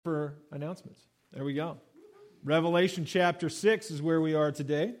announcements. There we go. Revelation chapter 6 is where we are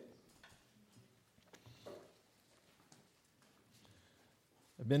today.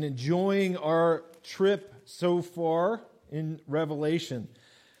 I've been enjoying our trip so far in Revelation.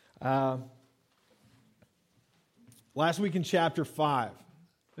 Last week in chapter 5,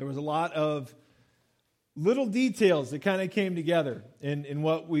 there was a lot of little details that kind of came together in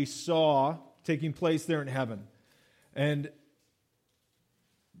what we saw taking place there in heaven. And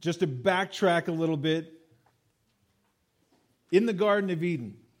just to backtrack a little bit, in the Garden of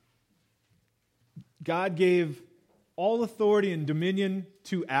Eden, God gave all authority and dominion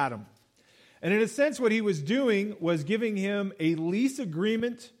to Adam. And in a sense, what he was doing was giving him a lease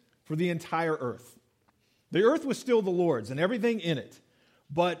agreement for the entire earth. The earth was still the Lord's and everything in it.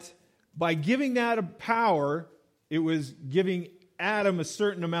 But by giving that a power, it was giving Adam a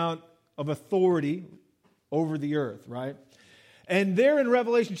certain amount of authority over the earth, right? And there in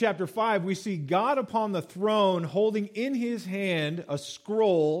Revelation chapter 5, we see God upon the throne holding in his hand a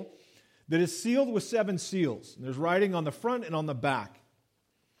scroll that is sealed with 7 seals. And there's writing on the front and on the back.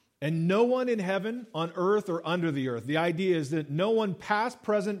 And no one in heaven, on earth, or under the earth. The idea is that no one past,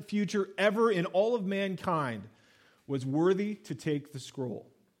 present, future, ever in all of mankind was worthy to take the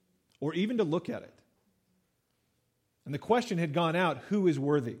scroll or even to look at it. And the question had gone out, who is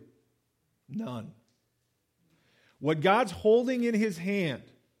worthy? None. What God's holding in his hand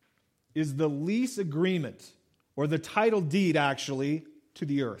is the lease agreement, or the title deed, actually, to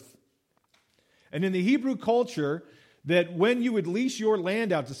the earth. And in the Hebrew culture, that when you would lease your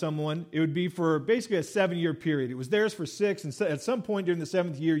land out to someone, it would be for basically a 7-year period. It was theirs for 6, and at some point during the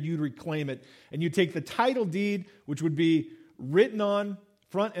 7th year, you'd reclaim it. And you'd take the title deed, which would be written on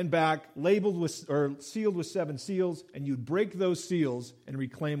front and back, labeled with or sealed with 7 seals, and you'd break those seals and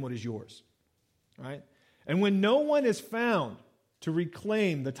reclaim what is yours. Right? And when no one is found to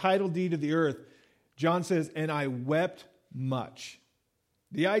reclaim the title deed of the earth, John says, and I wept much.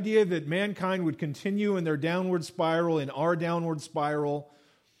 The idea that mankind would continue in their downward spiral, in our downward spiral,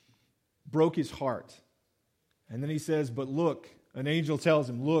 broke his heart. And then he says, but look, an angel tells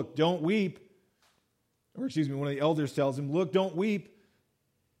him, look, don't weep. Or one of the elders tells him, look, don't weep.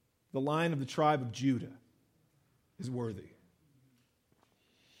 The Lion of the tribe of Judah is worthy.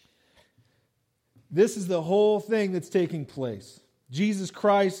 This is the whole thing that's taking place. Jesus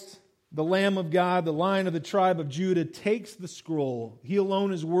Christ, the Lamb of God, the Lion of the tribe of Judah, takes the scroll. He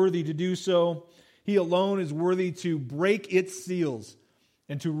alone is worthy to do so. He alone is worthy to break its seals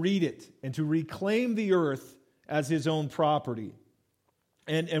and to read it and to reclaim the earth as his own property.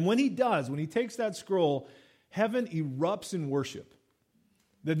 And when he does, when he takes that scroll, heaven erupts in worship.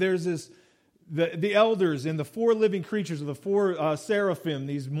 That there's this, the elders and the 4 living creatures of the 4 seraphim,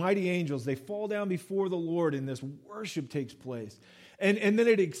 these mighty angels, they fall down before the Lord and this worship takes place. And then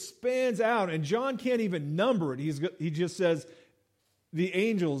it expands out, and John can't even number it. He just says the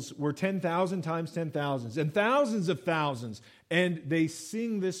angels were 10,000 times 10,000s and thousands of thousands, and they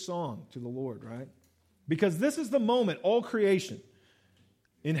sing this song to the Lord, right? Because this is the moment all creation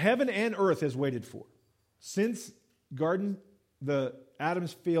in heaven and earth has waited for since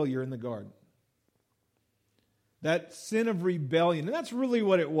Adam's failure in the garden. That sin of rebellion. And that's really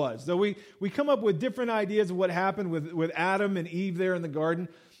what it was. Though we come up with different ideas of what happened with Adam and Eve there in the garden.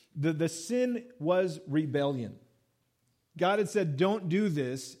 The sin was rebellion. God had said, don't do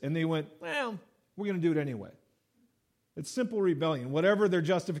this. And they went, well, we're going to do it anyway. It's simple rebellion. Whatever their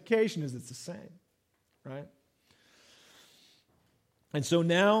justification is, it's the same. Right? And so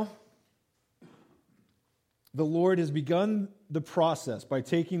now, the Lord has begun the process by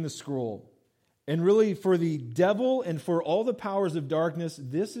taking the scroll. And really, for the devil and for all the powers of darkness,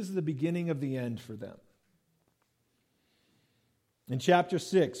 this is the beginning of the end for them. In chapter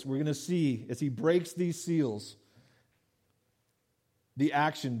 6, we're going to see, as he breaks these seals, the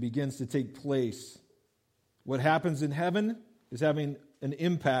action begins to take place. What happens in heaven is having an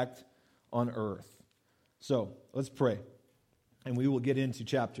impact on earth. So, let's pray, and we will get into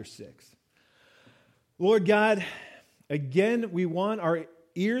chapter 6. Lord God, again, we want our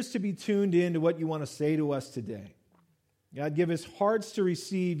ears to be tuned in to what you want to say to us today. God, give us hearts to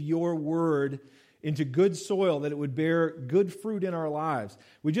receive your word into good soil, that it would bear good fruit in our lives.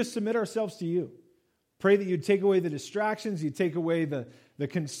 We just submit ourselves to you. Pray that you'd take away the distractions, you'd take away the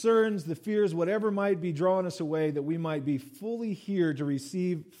concerns, the fears, whatever might be drawing us away, that we might be fully here to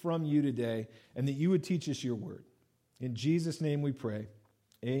receive from you today, and that you would teach us your word. In Jesus' name we pray.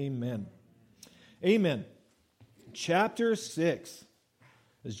 Amen. Amen. Chapter 6.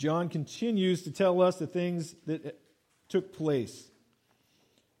 As John continues to tell us the things that took place.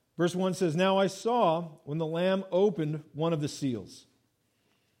 Verse 1 says, now I saw when the Lamb opened one of the seals.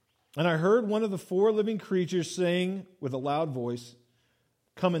 And I heard one of the four living creatures saying with a loud voice,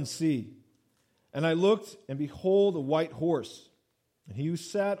 "Come and see." And I looked, and behold, a white horse, and he who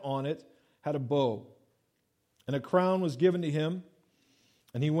sat on it had a bow, and a crown was given to him,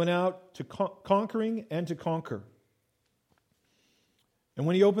 and he went out to conquering and to conquer. And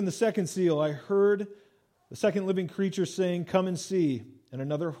when he opened the second seal, I heard the second living creature saying, "Come and see." And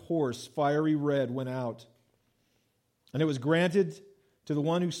another horse, fiery red, went out. And it was granted to the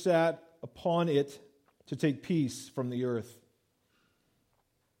one who sat upon it to take peace from the earth,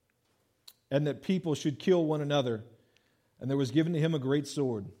 and that people should kill one another. And there was given to him a great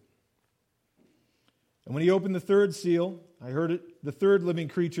sword. And when he opened the third seal, I heard the third living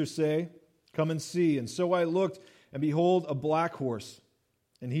creature say, "Come and see." And so I looked, and behold, a black horse.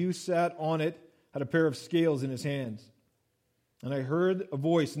 And he who sat on it had a pair of scales in his hands. And I heard a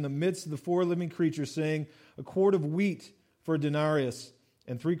voice in the midst of the four living creatures saying, "A quart of wheat for a denarius,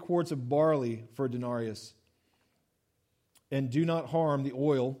 and 3 quarts of barley for a denarius. And do not harm the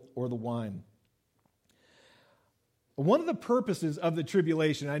oil or the wine." One of the purposes of the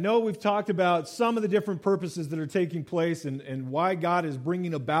tribulation, I know we've talked about some of the different purposes that are taking place and why God is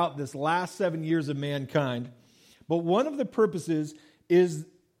bringing about this last 7 years of mankind. But one of the purposes is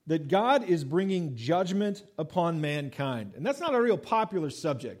that God is bringing judgment upon mankind. And that's not a real popular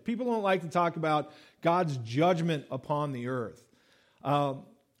subject. People don't like to talk about God's judgment upon the earth.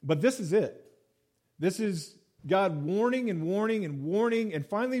 But this is it. This is God warning and warning and warning, and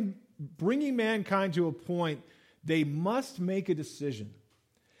finally bringing mankind to a point they must make a decision.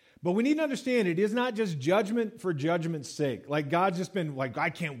 But we need to understand it is not just judgment for judgment's sake. Like God's just been like,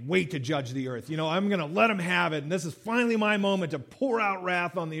 "I can't wait to judge the earth. I'm going to let him have it, and this is finally my moment to pour out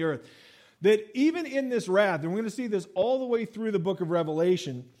wrath on the earth." That even in this wrath, and we're going to see this all the way through the book of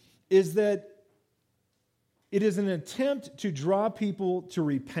Revelation, is that it is an attempt to draw people to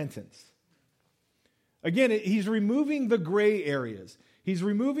repentance. Again, he's removing the gray areas. He's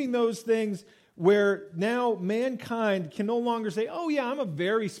removing those things where now mankind can no longer say, "Oh yeah, I'm a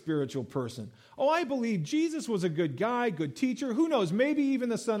very spiritual person. Oh, I believe Jesus was a good guy, good teacher. Who knows, maybe even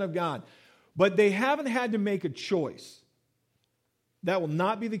the Son of God." But they haven't had to make a choice. That will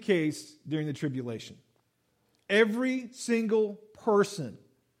not be the case during the tribulation. Every single person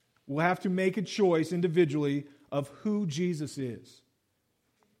will have to make a choice individually of who Jesus is.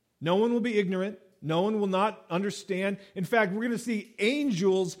 No one will be ignorant. No one will not understand. In fact, we're going to see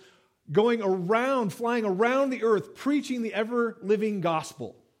angels going around, flying around the earth, preaching the ever-living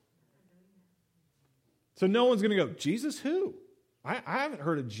gospel. So no one's going to go, "Jesus who? I haven't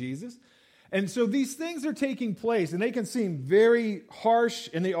heard of Jesus." And so these things are taking place, and they can seem very harsh,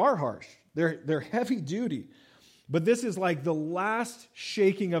 and they are harsh. They're heavy duty. But this is like the last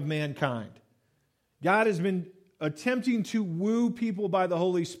shaking of mankind. God has been attempting to woo people by the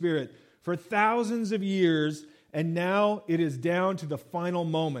Holy Spirit for thousands of years, and now it is down to the final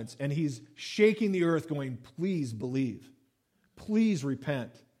moments, and he's shaking the earth going, "Please believe. Please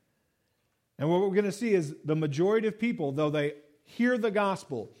repent." And what we're going to see is the majority of people, though they hear the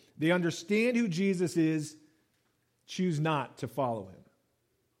gospel, they understand who Jesus is, choose not to follow him.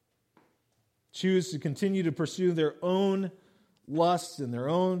 Choose to continue to pursue their own lusts and their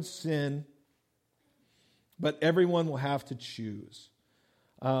own sin, but everyone will have to choose.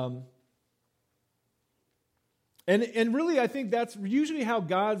 And really, I think that's usually how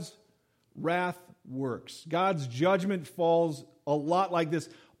God's wrath works. God's judgment falls a lot like this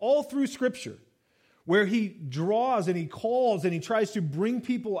all through Scripture, where he draws and he calls and he tries to bring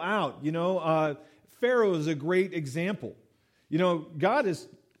people out. Pharaoh is a great example. God is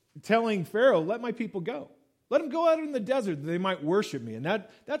telling Pharaoh, "Let my people go. Let them go out in the desert that they might worship me." And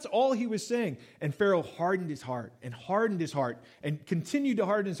that's all he was saying. And Pharaoh hardened his heart and continued to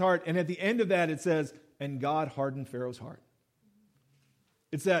harden his heart. And at the end of that, it says, "And God hardened Pharaoh's heart."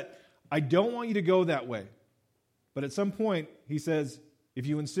 It's that, I don't want you to go that way. But at some point, he says, if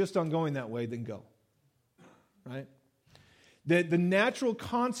you insist on going that way, then go. Right? The natural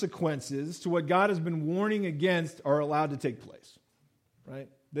consequences to what God has been warning against are allowed to take place. Right?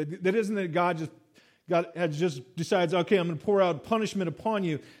 That isn't that God just decides, "Okay, I'm going to pour out punishment upon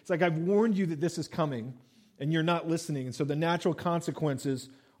you." It's like, I've warned you that this is coming, and you're not listening. And so the natural consequences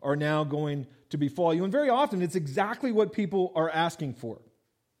are now going to befall you. And very often, it's exactly what people are asking for.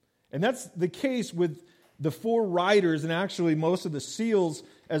 And that's the case with the 4 riders and actually most of the seals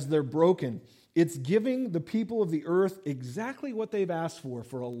as they're broken. It's giving the people of the earth exactly what they've asked for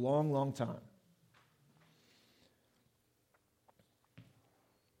a long, long time.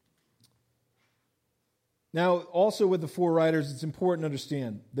 Now, also with the 4 riders, it's important to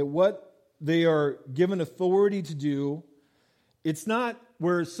understand that what they are given authority to do, it's not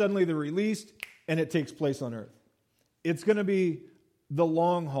where suddenly they're released and it takes place on earth. It's going to be the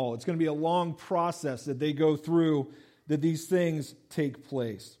long haul. It's going to be a long process that they go through, that these things take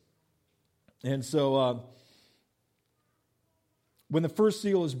place. And so when the first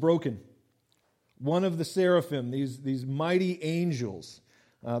seal is broken, one of the seraphim, these mighty angels,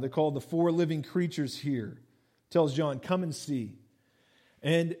 they're called the four living creatures here, tells John, come and see.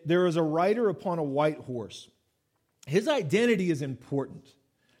 And there is a rider upon a white horse. His identity is important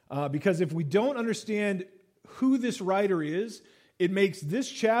because if we don't understand who this rider is, it makes this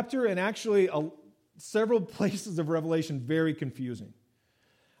chapter and actually several places of Revelation very confusing.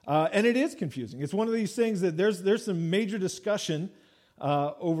 And it is confusing. It's one of these things that there's some major discussion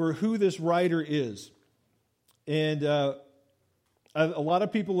over who this rider is. And a lot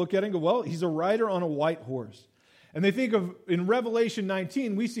of people look at it and go, well, he's a rider on a white horse. And they think of, in Revelation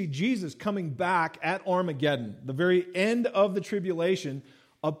 19, we see Jesus coming back at Armageddon, the very end of the tribulation,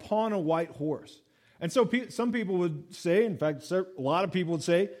 upon a white horse. And so some people would say, in fact, a lot of people would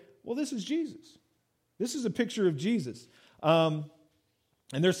say, well, this is Jesus. This is a picture of Jesus. And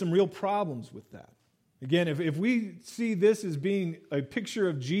there's some real problems with that. Again, if we see this as being a picture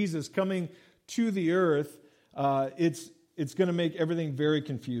of Jesus coming to the earth, it's going to make everything very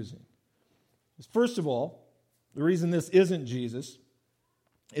confusing. First of all, the reason this isn't Jesus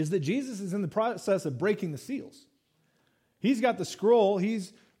is that Jesus is in the process of breaking the seals. He's got the scroll.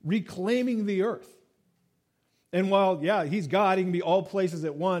 He's reclaiming the earth. And while, yeah, he's God, he can be all places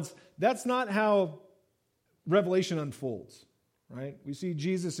at once, that's not how Revelation unfolds, right? We see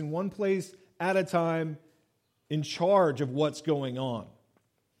Jesus in one place at a time in charge of what's going on.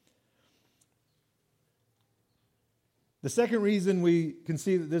 The second reason we can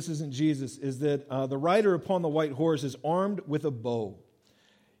see that this isn't Jesus is that the rider upon the white horse is armed with a bow.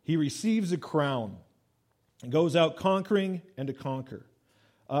 He receives a crown and goes out conquering and to conquer.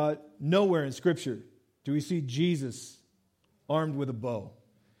 Nowhere in Scripture do we see Jesus armed with a bow.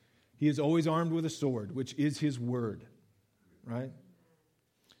 He is always armed with a sword, which is his word, right?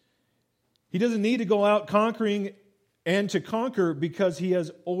 He doesn't need to go out conquering and to conquer because he has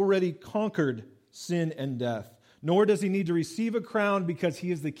already conquered sin and death. Nor does he need to receive a crown because he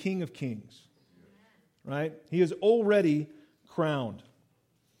is the King of Kings, right? He is already crowned.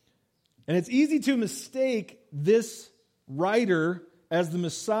 And it's easy to mistake this rider as the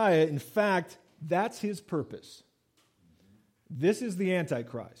Messiah. In fact, that's his purpose. This is the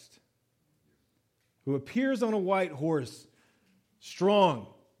Antichrist who appears on a white horse, strong,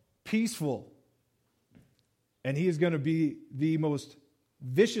 peaceful, and he is going to be the most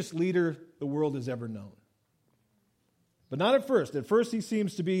vicious leader the world has ever known. But not at first. At first, he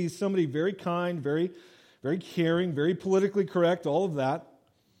seems to be somebody very kind, very, very caring, very politically correct, all of that.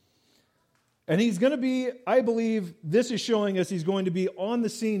 And he's going to be, I believe, this is showing us he's going to be on the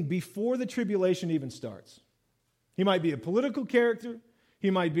scene before the tribulation even starts. He might be a political character. He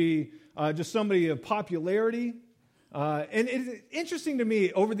might be just somebody of popularity. And it's interesting to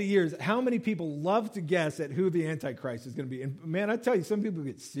me over the years how many people love to guess at who the Antichrist is going to be. And man, I tell you, some people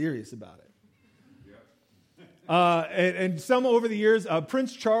get serious about it. And some over the years,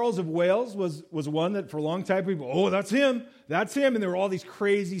 Prince Charles of Wales was one that for a long time people, oh, that's him. And there were all these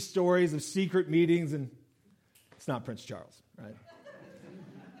crazy stories of secret meetings, and it's not Prince Charles, right?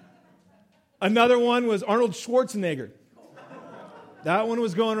 Another one was Arnold Schwarzenegger. That one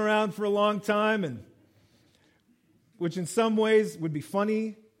was going around for a long time, and which in some ways would be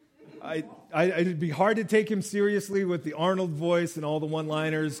funny. It'd be hard to take him seriously with the Arnold voice and all the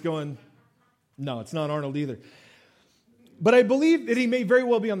one-liners going, no, it's not Arnold either. But I believe that he may very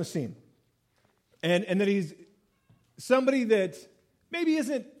well be on the scene. And that he's somebody that maybe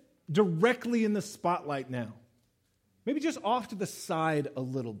isn't directly in the spotlight now. Maybe just off to the side a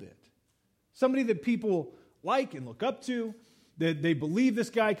little bit. Somebody that people like and look up to, that they believe this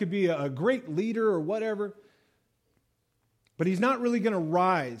guy could be a great leader or whatever. But he's not really going to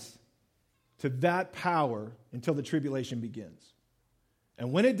rise to that power until the tribulation begins.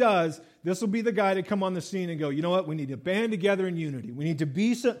 And when it does, this will be the guy to come on the scene and go, you know what? We need to band together in unity. We need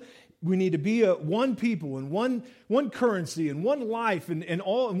to be one people and one currency and one life and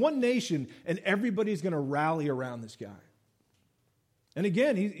one nation, and everybody's going to rally around this guy. And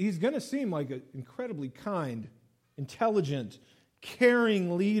again, he's going to seem like an incredibly kind, intelligent,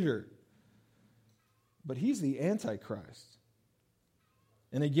 caring leader. But he's the Antichrist.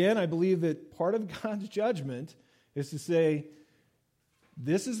 And again, I believe that part of God's judgment is to say,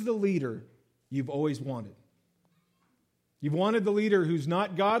 this is the leader you've always wanted. You've wanted the leader who's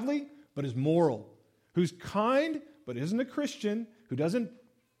not godly, but is moral, who's kind, but isn't a Christian, who doesn't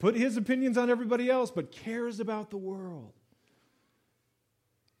put his opinions on everybody else, but cares about the world.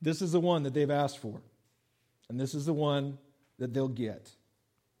 This is the one that they've asked for. And this is the one that they'll get.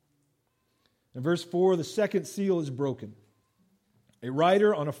 In verse 4, the second seal is broken. A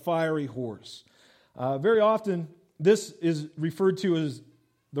rider on a fiery horse. Very often, this is referred to as,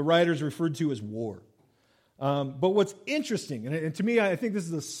 the rider is referred to as war. But what's interesting, and to me, I think this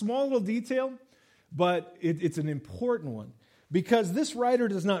is a small little detail, but it's an important one. Because this rider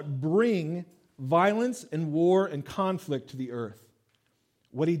does not bring violence and war and conflict to the earth.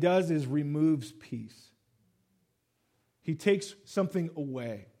 What he does is removes peace. He takes something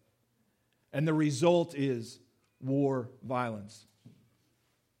away. And the result is war, violence,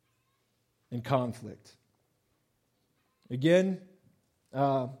 and conflict. Again,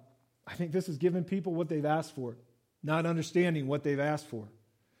 I think this has given people what they've asked for, not understanding what they've asked for.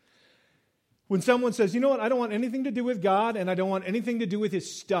 When someone says, you know what, I don't want anything to do with God, and I don't want anything to do with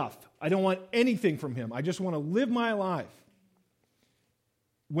His stuff. I don't want anything from Him. I just want to live my life.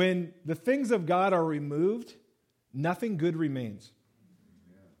 When the things of God are removed, nothing good remains.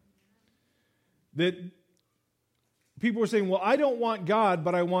 That people are saying, well, I don't want God,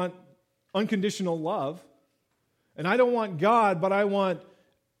 but I want unconditional love. And I don't want God, but I want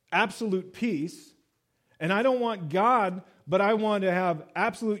absolute peace. And I don't want God, but I want to have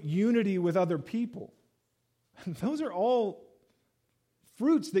absolute unity with other people. And those are all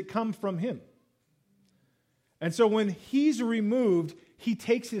fruits that come from Him. And so when He's removed, He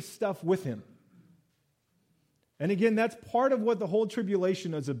takes His stuff with Him. And again, that's part of what the whole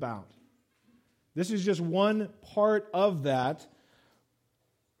tribulation is about. This is just one part of that.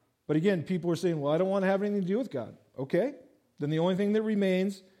 But again, people are saying, well, I don't want to have anything to do with God. Okay, then the only thing that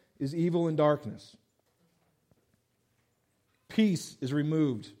remains is evil and darkness. Peace is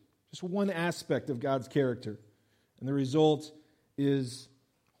removed. Just one aspect of God's character. And the result is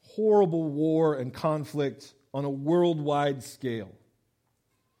horrible war and conflict on a worldwide scale.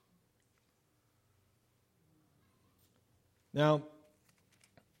 Now,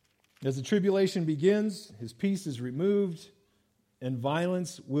 as the tribulation begins, His peace is removed, and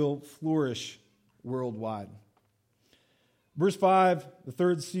violence will flourish worldwide. Verse 5, the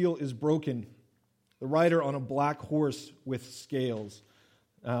third seal is broken. The rider on a black horse with scales.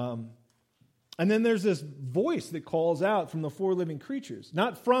 And then there's this voice that calls out from the four living creatures.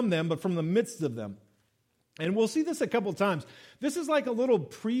 Not from them, but from the midst of them. And we'll see this a couple times. This is like a little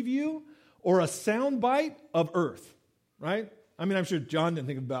preview or a soundbite of earth, right? I mean, I'm sure John didn't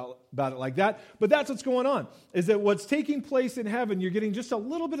think about it like that, but that's what's going on, is that what's taking place in heaven, you're getting just a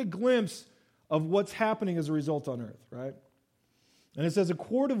little bit of glimpse of what's happening as a result on earth, right? And it says a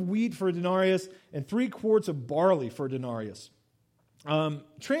quart of wheat for a denarius and 3 quarts of barley for a denarius.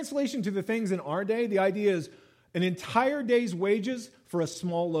 Translation to the things in our day, the idea is an entire day's wages for a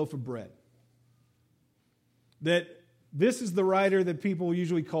small loaf of bread. That this is the rider that people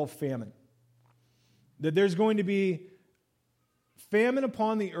usually call famine. That there's going to be famine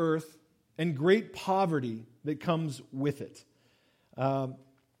upon the earth and great poverty that comes with it.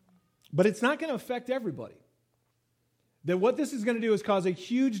 But it's not going to affect everybody. That what this is going to do is cause a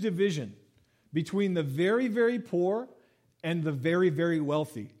huge division between the very, very poor and the very, very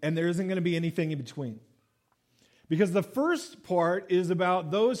wealthy. And there isn't going to be anything in between. Because the first part is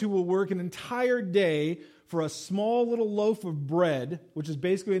about those who will work an entire day for a small little loaf of bread, which is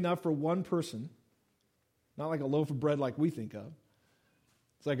basically enough for one person. Not like a loaf of bread like we think of.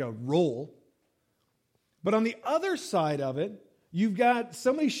 It's like a roll. But on the other side of it, you've got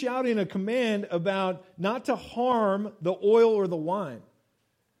somebody shouting a command about not to harm the oil or the wine.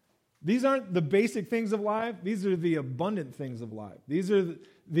 These aren't the basic things of life. These are the abundant things of life. These are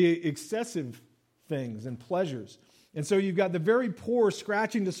the excessive things and pleasures. And so you've got the very poor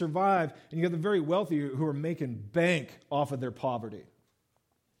scratching to survive, and you've got the very wealthy who are making bank off of their poverty.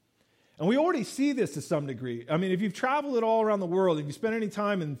 And we already see this to some degree. I mean, if you've traveled at all around the world, if you spend any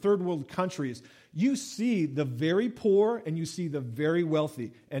time in third world countries, you see the very poor and you see the very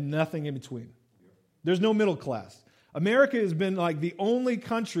wealthy and nothing in between. There's no middle class. America has been like the only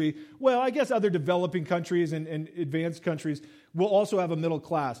country, well, I guess other developing countries and advanced countries will also have a middle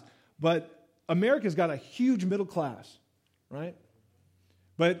class. But America's got a huge middle class, right?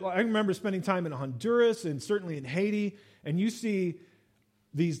 But I remember spending time in Honduras and certainly in Haiti, and you see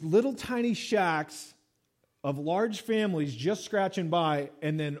these little tiny shacks of large families just scratching by,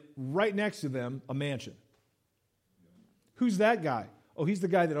 and then right next to them, a mansion. Who's that guy? Oh, he's the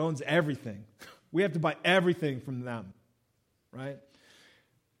guy that owns everything. We have to buy everything from them, right?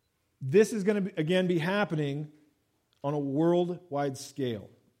 This is going to, again, be happening on a worldwide scale.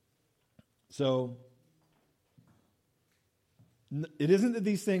 So, it isn't that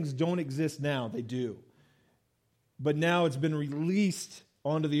these things don't exist now. They do. But now it's been released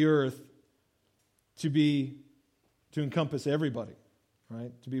onto the earth to encompass everybody,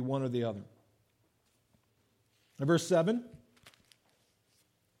 right? To be one or the other. And verse 7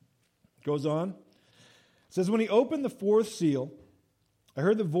 goes on. It says, when he opened the fourth seal, I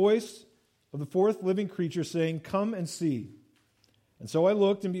heard the voice of the fourth living creature saying, "Come and see." And so I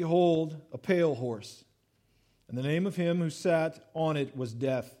looked, and behold, a pale horse. And the name of him who sat on it was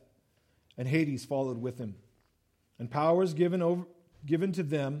Death, and Hades followed with him. And powers given to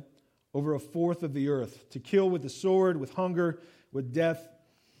them over a fourth of the earth, to kill with the sword, with hunger, with death,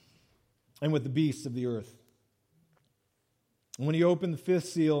 and with the beasts of the earth. And when he opened the fifth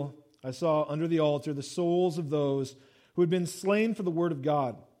seal, I saw under the altar the souls of those who had been slain for the word of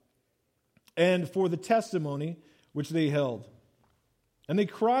God and for the testimony which they held. And they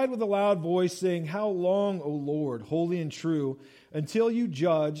cried with a loud voice, saying, "How long, O Lord, holy and true, until you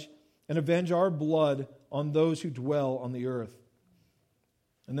judge and avenge our blood on those who dwell on the earth?"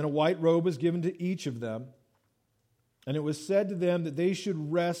 And then a white robe was given to each of them, and it was said to them that they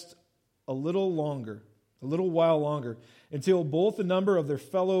should rest a little while longer, until both the number of their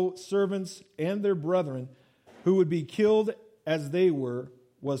fellow servants and their brethren who would be killed as they were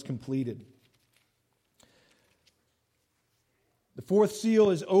was completed. The fourth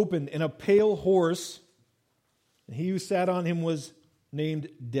seal is opened, and a pale horse, and he who sat on him was named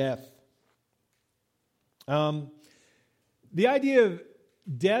Death. The idea of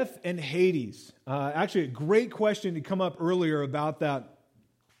death and Hades, actually a great question to come up earlier about that.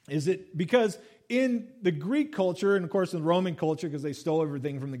 Is it because in the Greek culture, and of course in the Roman culture, because they stole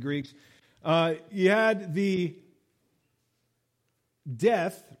everything from the Greeks, you had the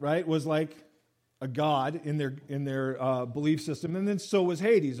death, right, was like a god in their belief system, and then so was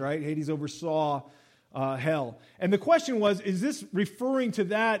Hades, right? Hades oversaw hell. And the question was, is this referring to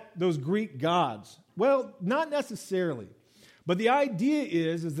those Greek gods? Well, not necessarily. But the idea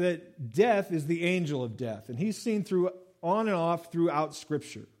is that death is the angel of death, and he's seen on and off throughout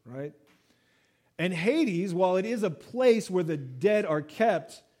Scripture, right? And Hades, while it is a place where the dead are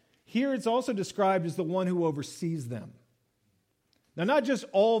kept, here it's also described as the one who oversees them. Now, not just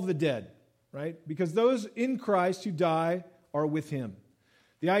all of the dead, right? Because those in Christ who die are with him.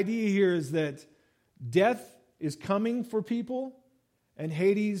 The idea here is that death is coming for people, and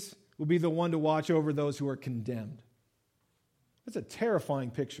Hades will be the one to watch over those who are condemned. That's a terrifying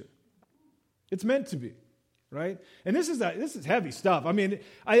picture. It's meant to be, right? And this is heavy stuff. I mean,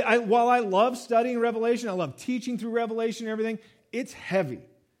 while I love studying Revelation, I love teaching through Revelation and everything, it's heavy.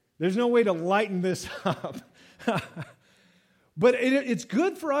 There's no way to lighten this up. But it's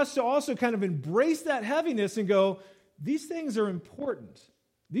good for us to also kind of embrace that heaviness and go, these things are important.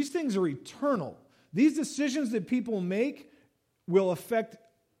 These things are eternal. These decisions that people make will affect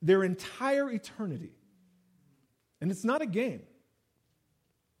their entire eternity. And it's not a game.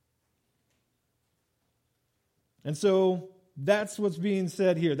 And so that's what's being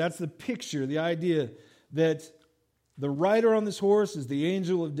said here. That's the picture, the idea that the rider on this horse is the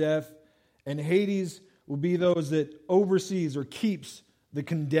angel of death, and Hades will be those that oversees or keeps the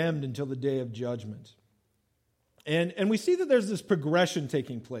condemned until the day of judgment. And we see that there's this progression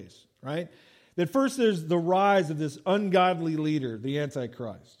taking place, right? That first there's the rise of this ungodly leader, the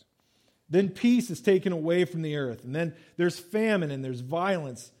Antichrist. Then peace is taken away from the earth. And then there's famine and there's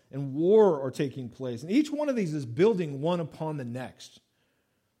violence and war are taking place. And each one of these is building one upon the next.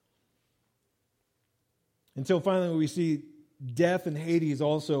 Until finally we see death and Hades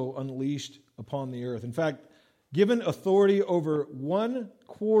also unleashed upon the earth. In fact, given authority over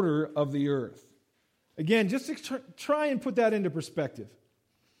 1/4 of the earth. Again, just to try and put that into perspective.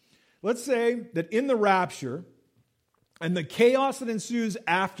 Let's say that in the rapture and the chaos that ensues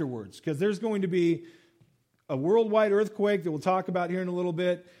afterwards, because there's going to be a worldwide earthquake that we'll talk about here in a little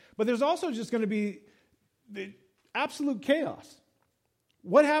bit, but there's also just going to be the absolute chaos.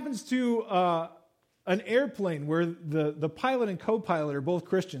 What happens to an airplane where the pilot and co-pilot are both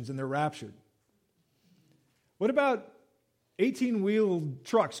Christians and they're raptured? What about 18-wheeled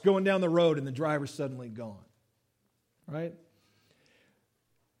trucks going down the road and the driver's suddenly gone? Right?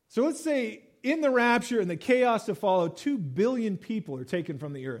 So let's say in the rapture and the chaos to follow, 2 billion people are taken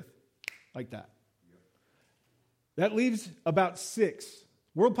from the earth. Like that. That leaves about 6.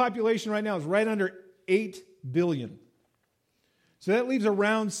 World population right now is right under 8 billion. So that leaves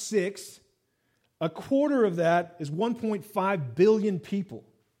around 6. 1/4 of that is 1.5 billion people.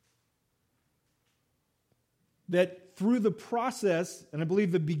 That through the process, and I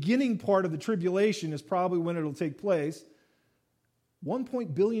believe the beginning part of the tribulation is probably when it'll take place, 1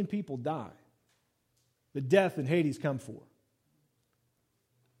 billion people die. The death and Hades come for.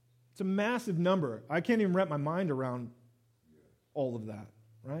 It's a massive number. I can't even wrap my mind around all of that,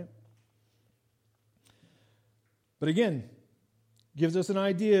 right? But again, gives us an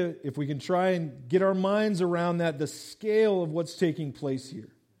idea, if we can try and get our minds around that, the scale of what's taking place here.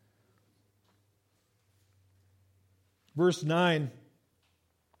 Verse 9,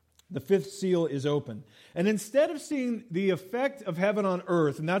 the fifth seal is open. And instead of seeing the effect of heaven on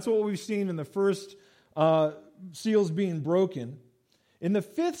earth, and that's what we've seen in the first seals being broken, in the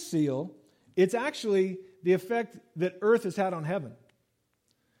fifth seal, it's actually the effect that earth has had on heaven.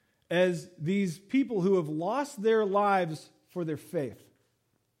 As these people who have lost their lives for their faith,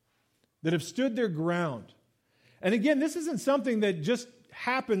 that have stood their ground. And again, this isn't something that just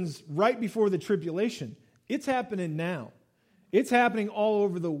happens right before the tribulation. It's happening now. It's happening all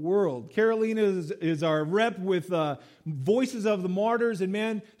over the world. Carolina is our rep with Voices of the Martyrs. And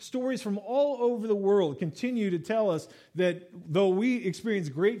man, stories from all over the world continue to tell us that though we experience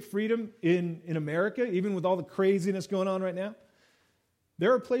great freedom in America, even with all the craziness going on right now,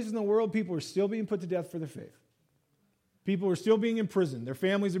 there are places in the world people are still being put to death for their faith. People are still being imprisoned. Their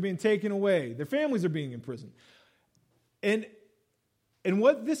families are being taken away. Their families are being imprisoned. And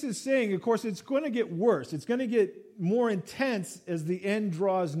what this is saying, of course, it's going to get worse. It's going to get more intense as the end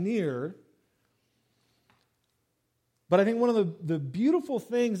draws near. But I think one of the beautiful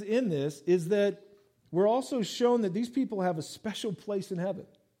things in this is that we're also shown that these people have a special place in heaven.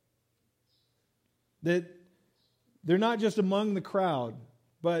 That they're not just among the crowd,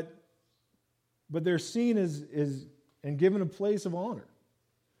 but they're seen as and given a place of honor.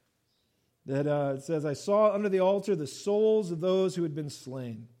 That it says, I saw under the altar the souls of those who had been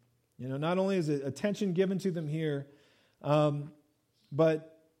slain. You know, not only is it attention given to them here,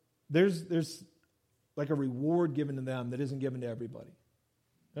 but there's like a reward given to them that isn't given to everybody.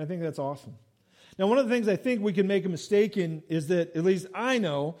 And I think that's awesome. Now, one of the things I think we can make a mistake in is that, at least I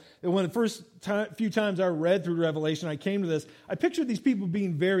know, that when the first few times I read through Revelation, I came to this, I pictured these people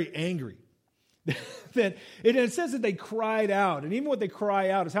being very angry. That it says that they cried out, and even what they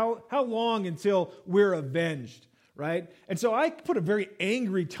cry out is how long until we're avenged, right? And so I put a very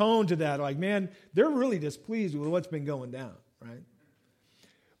angry tone to that, like, man, they're really displeased with what's been going down, right?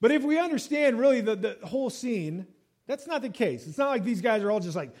 But if we understand really the whole scene, that's not the case. It's not like these guys are all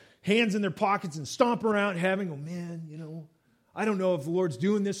just like hands in their pockets and stomping around having, oh man, you know, I don't know if the Lord's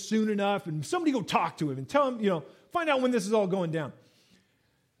doing this soon enough, and somebody go talk to him and tell him, you know, find out when this is all going down.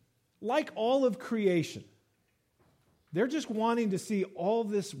 Like all of creation, they're just wanting to see all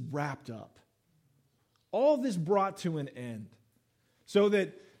this wrapped up, all this brought to an end, so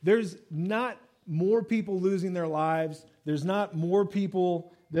that there's not more people losing their lives, there's not more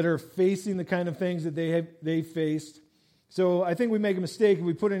people that are facing the kind of things that they faced. So I think we make a mistake if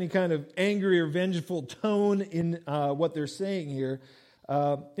we put any kind of angry or vengeful tone in what they're saying here.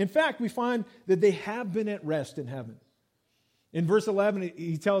 In fact, we find that they have been at rest in heaven. In verse 11,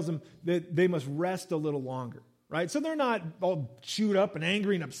 he tells them that they must rest a little longer, right? So they're not all chewed up and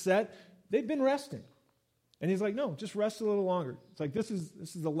angry and upset. They've been resting. And he's like, no, just rest a little longer. It's like, this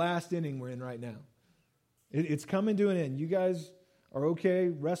is the last inning we're in right now. It's coming to an end. You guys are okay.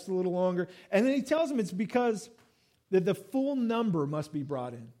 Rest a little longer. And then he tells them it's because that the full number must be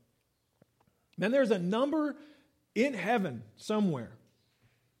brought in. Man, there's a number in heaven somewhere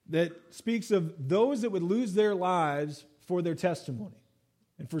that speaks of those that would lose their lives for their testimony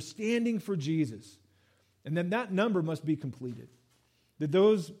and for standing for Jesus. And then that number must be completed. That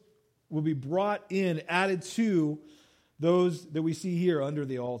those will be brought in, added to those that we see here under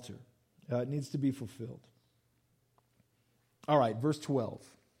the altar. It needs to be fulfilled. All right, verse 12.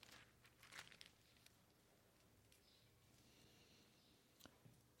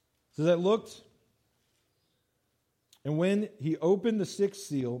 So that looked, and when he opened the sixth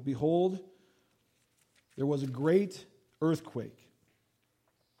seal, behold, there was a great earthquake,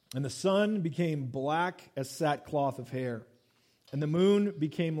 and the sun became black as sackcloth of hair, and the moon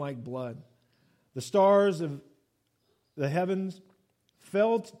became like blood. The stars of the heavens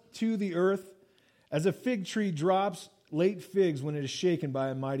fell to the earth as a fig tree drops late figs when it is shaken by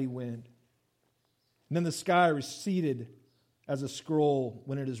a mighty wind. And then the sky receded as a scroll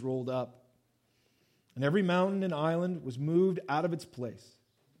when it is rolled up. And every mountain and island was moved out of its place.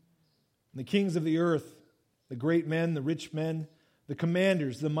 And the kings of the earth, the great men, the rich men, the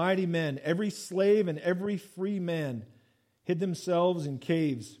commanders, the mighty men, every slave and every free man hid themselves in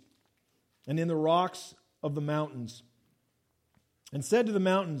caves and in the rocks of the mountains, and said to the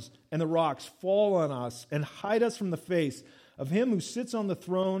mountains and the rocks, fall on us and hide us from the face of him who sits on the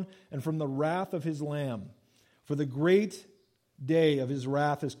throne and from the wrath of his Lamb. For the great day of his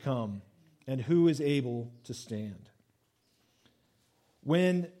wrath has come, and who is able to stand?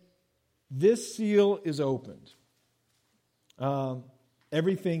 When this seal is opened,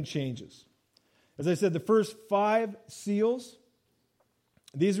 everything changes. As I said, the first 5 seals,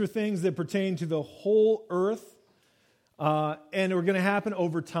 these are things that pertain to the whole earth, and are going to happen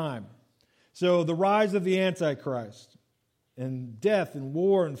over time. So the rise of the Antichrist, and death, and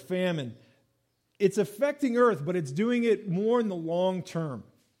war, and famine, it's affecting earth, but it's doing it more in the long term.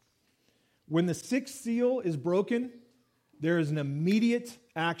 When the 6th seal is broken, there is an immediate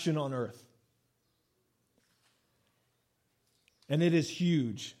action on earth. And it is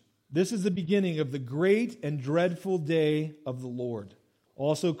huge. This is the beginning of the great and dreadful day of the Lord,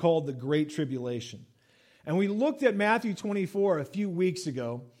 also called the Great Tribulation. And we looked at Matthew 24 a few weeks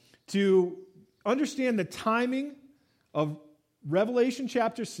ago to understand the timing of Revelation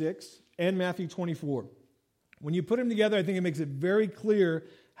chapter 6 and Matthew 24. When you put them together, I think it makes it very clear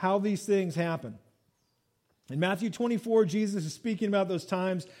how these things happen. In Matthew 24, Jesus is speaking about those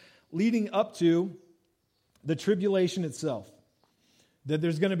times leading up to the tribulation itself. That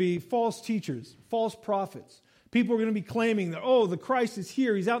there's going to be false teachers, false prophets. People are going to be claiming that, the Christ is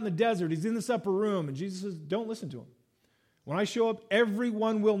here. He's out in the desert. He's in this upper room. And Jesus says, don't listen to him. When I show up,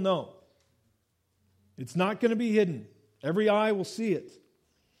 everyone will know. It's not going to be hidden. Every eye will see it.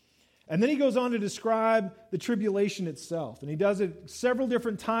 And then he goes on to describe the tribulation itself. And he does it several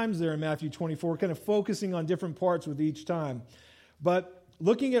different times there in Matthew 24, kind of focusing on different parts with each time. But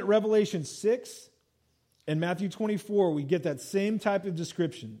looking at Revelation 6 and Matthew 24, we get that same type of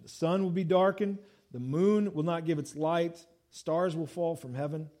description. The sun will be darkened. The moon will not give its light. Stars will fall from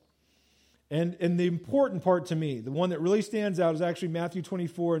heaven. And the important part to me, the one that really stands out, is actually Matthew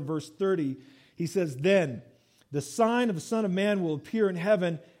 24 and verse 30. He says, then the sign of the Son of Man will appear in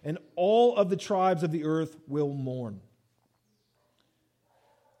heaven, and all of the tribes of the earth will mourn.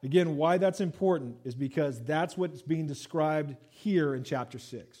 Again, why that's important is because that's what's being described here in chapter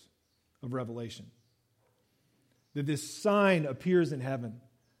 6 of Revelation. That this sign appears in heaven,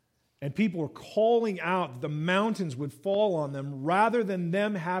 and people are calling out that the mountains would fall on them rather than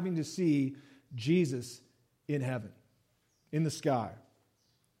them having to see Jesus in heaven, in the sky.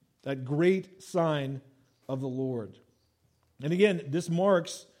 That great sign of the Lord. And again, this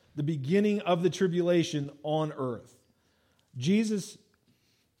marks the beginning of the tribulation on earth. Jesus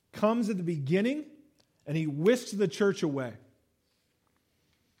comes at the beginning and he whisks the church away.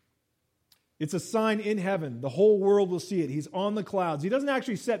 It's a sign in heaven. The whole world will see it. He's on the clouds. He doesn't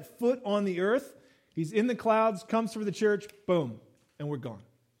actually set foot on the earth. He's in the clouds, comes for the church, boom, and we're gone.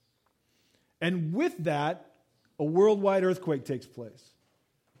 And with that, a worldwide earthquake takes place.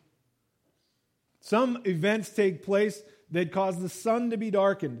 Some events take place that cause the sun to be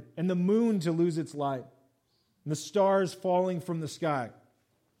darkened and the moon to lose its light and the stars falling from the sky.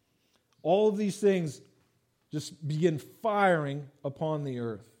 All of these things just begin firing upon the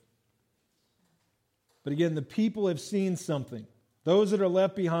earth. But again, the people have seen something. Those that are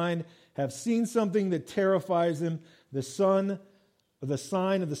left behind have seen something that terrifies them, the sign of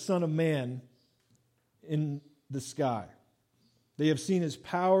the Son of Man in the sky. They have seen his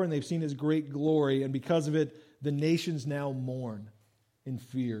power and they've seen his great glory, and because of it, the nations now mourn in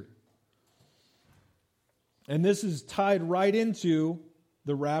fear. And this is tied right into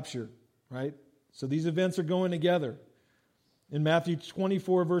the rapture, right? So these events are going together. In Matthew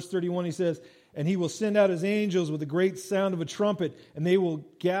 24, verse 31, he says, and he will send out his angels with a great sound of a trumpet, and they will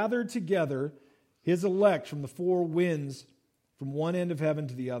gather together his elect from the four winds, from one end of heaven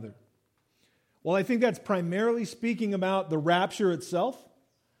to the other. Well, I think that's primarily speaking about the rapture itself.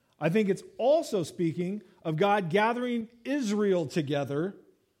 I think it's also speaking of God gathering Israel together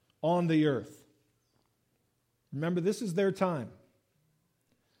on the earth. Remember, this is their time.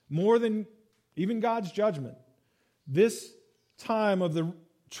 More than even God's judgment. This time of the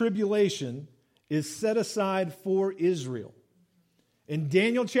tribulation is set aside for Israel. In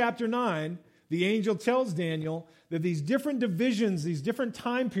Daniel chapter 9, the angel tells Daniel that these different divisions, these different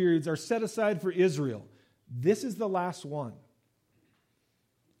time periods are set aside for Israel. This is the last one.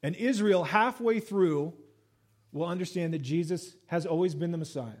 And Israel, halfway through, will understand that Jesus has always been the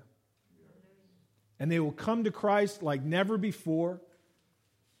Messiah. And they will come to Christ like never before.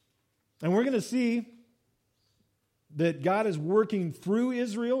 And we're going to see that God is working through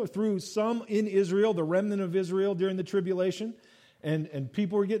Israel, or through some in Israel, the remnant of Israel during the tribulation. And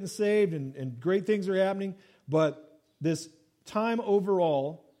people are getting saved and great things are happening. But this time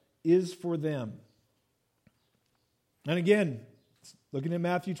overall is for them. And again, looking at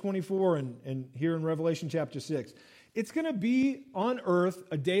Matthew 24 and here in Revelation chapter 6, it's going to be on earth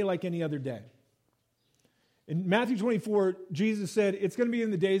a day like any other day. In Matthew 24, Jesus said it's going to be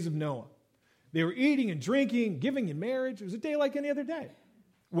in the days of Noah. They were eating and drinking, giving in marriage. It was a day like any other day.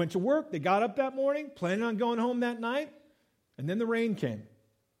 Went to work. They got up that morning, planning on going home that night. And then the rain came.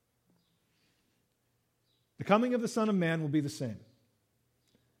 The coming of the Son of Man will be the same.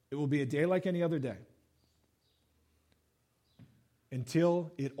 It will be a day like any other day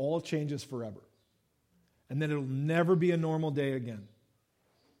until it all changes forever. And then it'll never be a normal day again.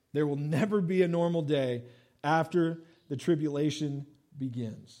 There will never be a normal day after the tribulation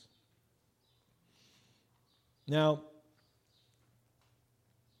begins. Now,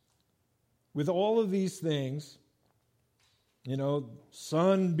 with all of these things,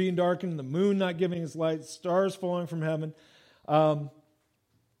 sun being darkened, the moon not giving its light, stars falling from heaven,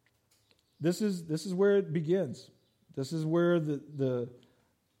 this is where it begins. This is where the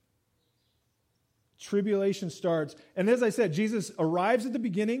tribulation starts. And as I said, Jesus arrives at the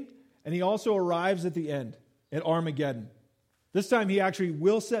beginning, and he also arrives at the end, at Armageddon. This time he actually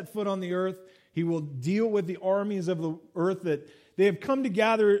will set foot on the earth. He will deal with the armies of the earth that they have come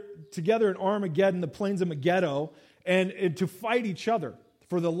together in Armageddon, the plains of Megiddo, and to fight each other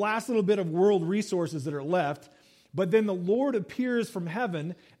for the last little bit of world resources that are left. But then the Lord appears from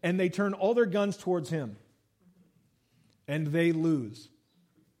heaven, and they turn all their guns towards him. And they lose.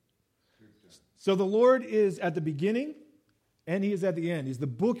 So the Lord is at the beginning, and he is at the end. He's the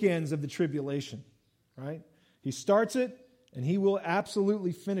bookends of the tribulation, right? He starts it, and he will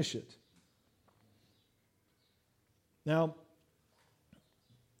absolutely finish it. Now,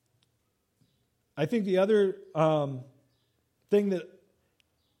 I think the other thing that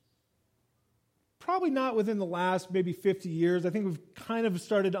probably not within the last maybe 50 years, I think we've kind of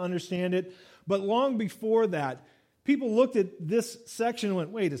started to understand it, but long before that, people looked at this section and went,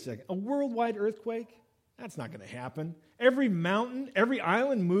 wait a second, a worldwide earthquake? That's not going to happen. Every mountain, every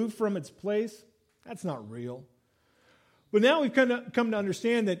island moved from its place? That's not real. But now we've come to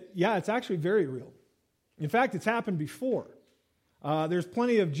understand that, yeah, it's actually very real. In fact, it's happened before. There's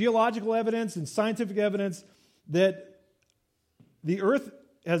plenty of geological evidence and scientific evidence that the earth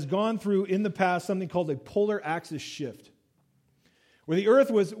has gone through in the past something called a polar axis shift, where the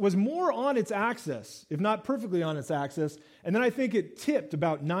earth was more on its axis, if not perfectly on its axis, and then I think it tipped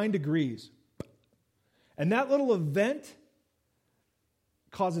about 9 degrees. And that little event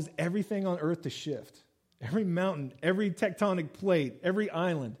causes everything on earth to shift. Every mountain, every tectonic plate, every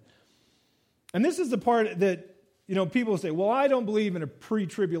island. And this is the part that, people say, well, I don't believe in a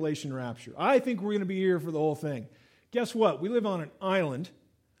pre-tribulation rapture. I think we're going to be here for the whole thing. Guess what? We live on an island.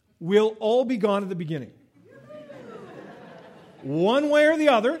 We'll all be gone at the beginning. One way or the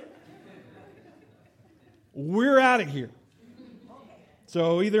other, we're out of here.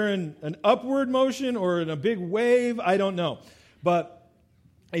 So either in an upward motion or in a big wave, I don't know. But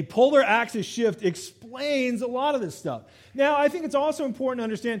a polar axis shift explains a lot of this stuff. Now, I think it's also important to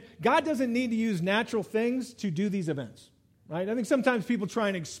understand God doesn't need to use natural things to do these events, right? I think sometimes people try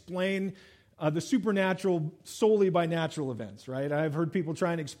and explain the supernatural solely by natural events, right? I've heard people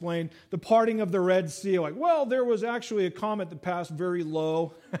try and explain the parting of the Red Sea, like, well, there was actually a comet that passed very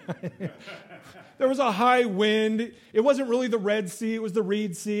low. There was a high wind. It wasn't really the Red Sea, it was the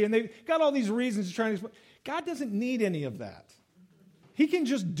Reed Sea. And they got all these reasons to try and explain. God doesn't need any of that. He can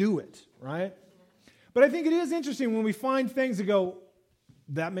just do it, right? But I think it is interesting when we find things that go,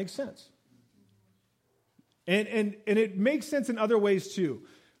 that makes sense. And it makes sense in other ways too.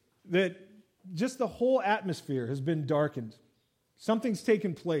 That just the whole atmosphere has been darkened. Something's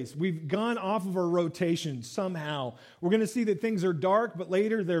taken place. We've gone off of our rotation somehow. We're going to see that things are dark, but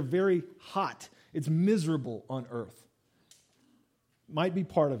later they're very hot. It's miserable on earth. Might be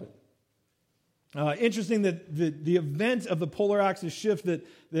part of it. Interesting that the event of the polar axis shift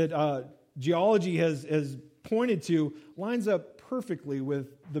that geology has pointed to lines up perfectly with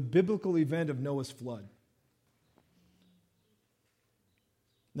the biblical event of Noah's flood.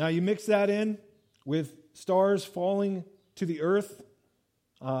 Now you mix that in with stars falling to the earth,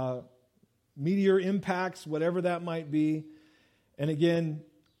 meteor impacts, whatever that might be, and again,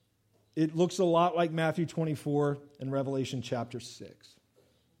 it looks a lot like Matthew 24 and Revelation chapter 6.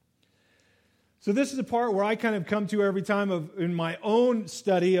 So this is the part where I kind of come to every time in my own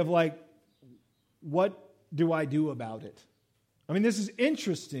study of like, what do I do about it? I mean, this is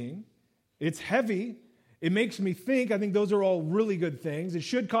interesting. It's heavy. It makes me think. I think those are all really good things. It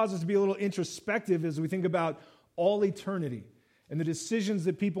should cause us to be a little introspective as we think about all eternity and the decisions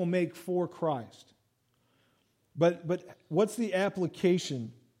that people make for Christ. But what's the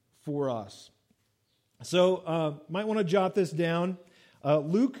application for us? So might want to jot this down.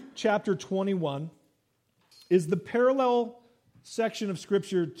 Luke chapter 21 is the parallel section of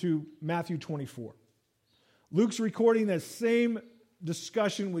Scripture to Matthew 24. Luke's recording that same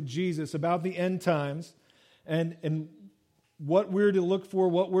discussion with Jesus about the end times and what we're to look for,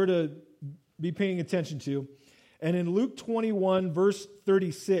 what we're to be paying attention to. And in Luke 21, verse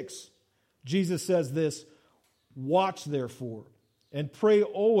 36, Jesus says this, "Watch therefore, and pray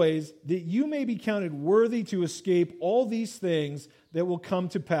always that you may be counted worthy to escape all these things that will come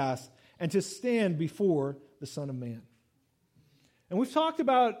to pass and to stand before the Son of Man." And we've talked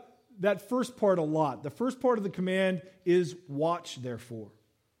about that first part a lot. The first part of the command is watch therefore.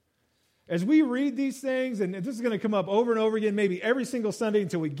 As we read these things, and this is going to come up over and over again, maybe every single Sunday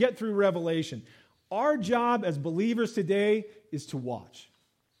until we get through Revelation, our job as believers today is to watch.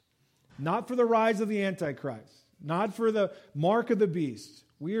 Not for the rise of the Antichrist, not for the mark of the beast.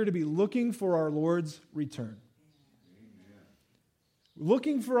 We are to be looking for our Lord's return. Amen.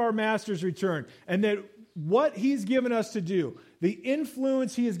 Looking for our Master's return. And that what He's given us to do, the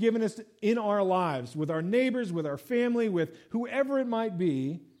influence He has given us in our lives, with our neighbors, with our family, with whoever it might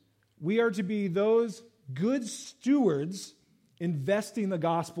be, we are to be those good stewards investing the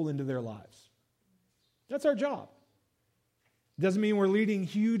gospel into their lives. That's our job. Doesn't mean we're leading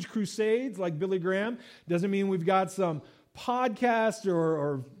huge crusades like Billy Graham. Doesn't mean we've got some podcast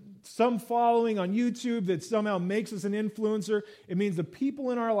or some following on YouTube that somehow makes us an influencer. It means the people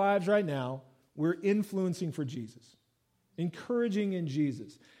in our lives right now, we're influencing for Jesus, encouraging in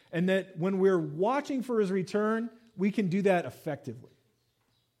Jesus. And that when we're watching for His return, we can do that effectively.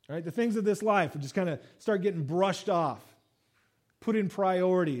 All right? The things of this life will just kind of start getting brushed off, put in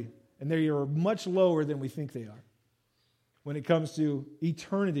priority, and they are much lower than we think they are. When it comes to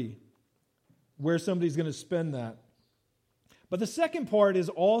eternity, where somebody's going to spend that. But the second part is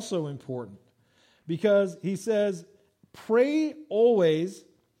also important because he says, pray always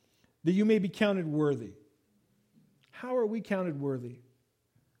that you may be counted worthy. How are we counted worthy?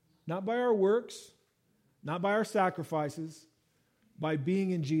 Not by our works, not by our sacrifices, by being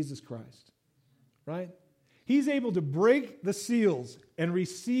in Jesus Christ. Right? He's able to break the seals and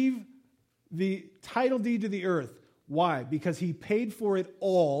receive the title deed to the earth. Why? Because He paid for it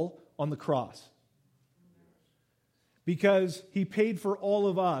all on the cross. Because He paid for all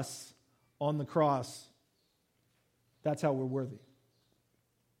of us on the cross. That's how we're worthy.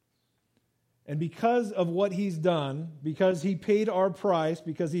 And because of what He's done, because He paid our price,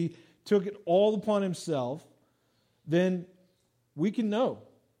 because He took it all upon Himself, then we can know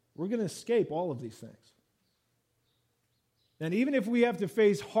we're going to escape all of these things. And even if we have to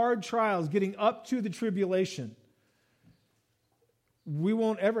face hard trials getting up to the tribulation, we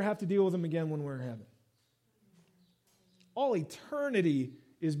won't ever have to deal with them again when we're in heaven. All eternity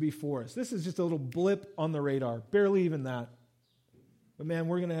is before us. This is just a little blip on the radar, barely even that. But man,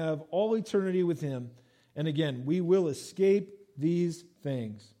 we're going to have all eternity with Him. And again, we will escape these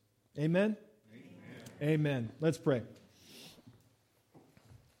things. Amen? Amen. Amen. Let's pray.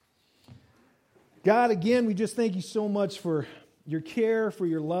 God, again, we just thank You so much for Your care, for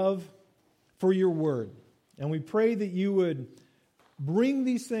Your love, for Your word. And we pray that You would bring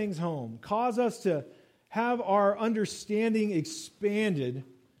these things home. Cause us to have our understanding expanded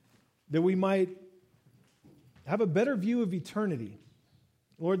that we might have a better view of eternity.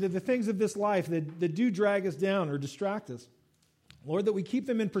 Lord, that the things of this life that do drag us down or distract us, Lord, that we keep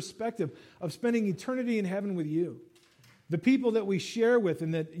them in perspective of spending eternity in heaven with You. The people that we share with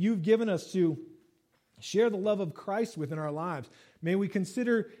and that You've given us to share the love of Christ with in our lives, may we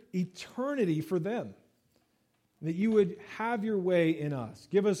consider eternity for them. That You would have Your way in us.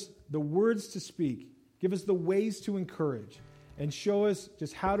 Give us the words to speak. Give us the ways to encourage. And show us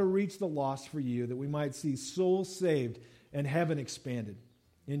just how to reach the lost for You, that we might see souls saved and heaven expanded.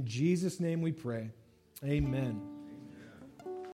 In Jesus' name we pray. Amen.